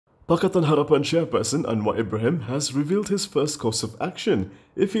Pakatan Harapan chairperson Anwar Ibrahim has revealed his first course of action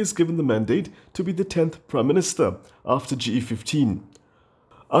if he is given the mandate to be the 10th Prime Minister after GE15.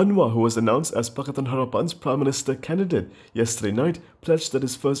 Anwar, who was announced as Pakatan Harapan's Prime Minister candidate yesterday night, pledged that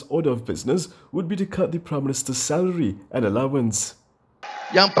his first order of business would be to cut the Prime Minister's salary and allowance.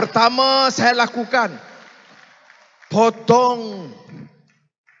 Yang pertama saya lakukan, potong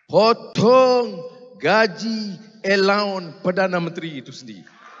gaji allowance Perdana Menteri itu sendiri.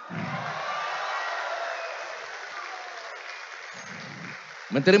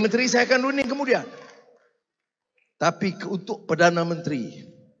 Menteri-menteri saya akan runding kemudian. Tapi untuk Perdana Menteri,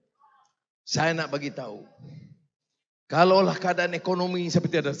 saya nak bagi tahu, kalaulah keadaan ekonomi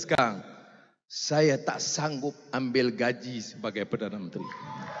seperti ada sekarang, saya tak sanggup ambil gaji sebagai Perdana Menteri.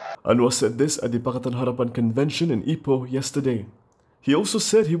 Anwar said this at the Pakatan Harapan convention in Ipoh yesterday. He also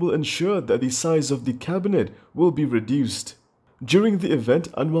said he will ensure that the size of the cabinet will be reduced. During the event,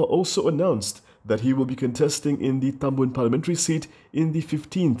 Anwar also announced that he will be contesting in the Tambun parliamentary seat in the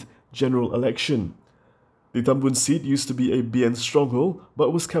 15th general election. The Tambun seat used to be a BN stronghold but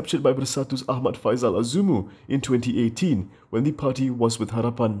was captured by Bersatu's Ahmad Faisal Azumu in 2018 when the party was with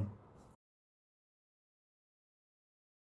Harapan.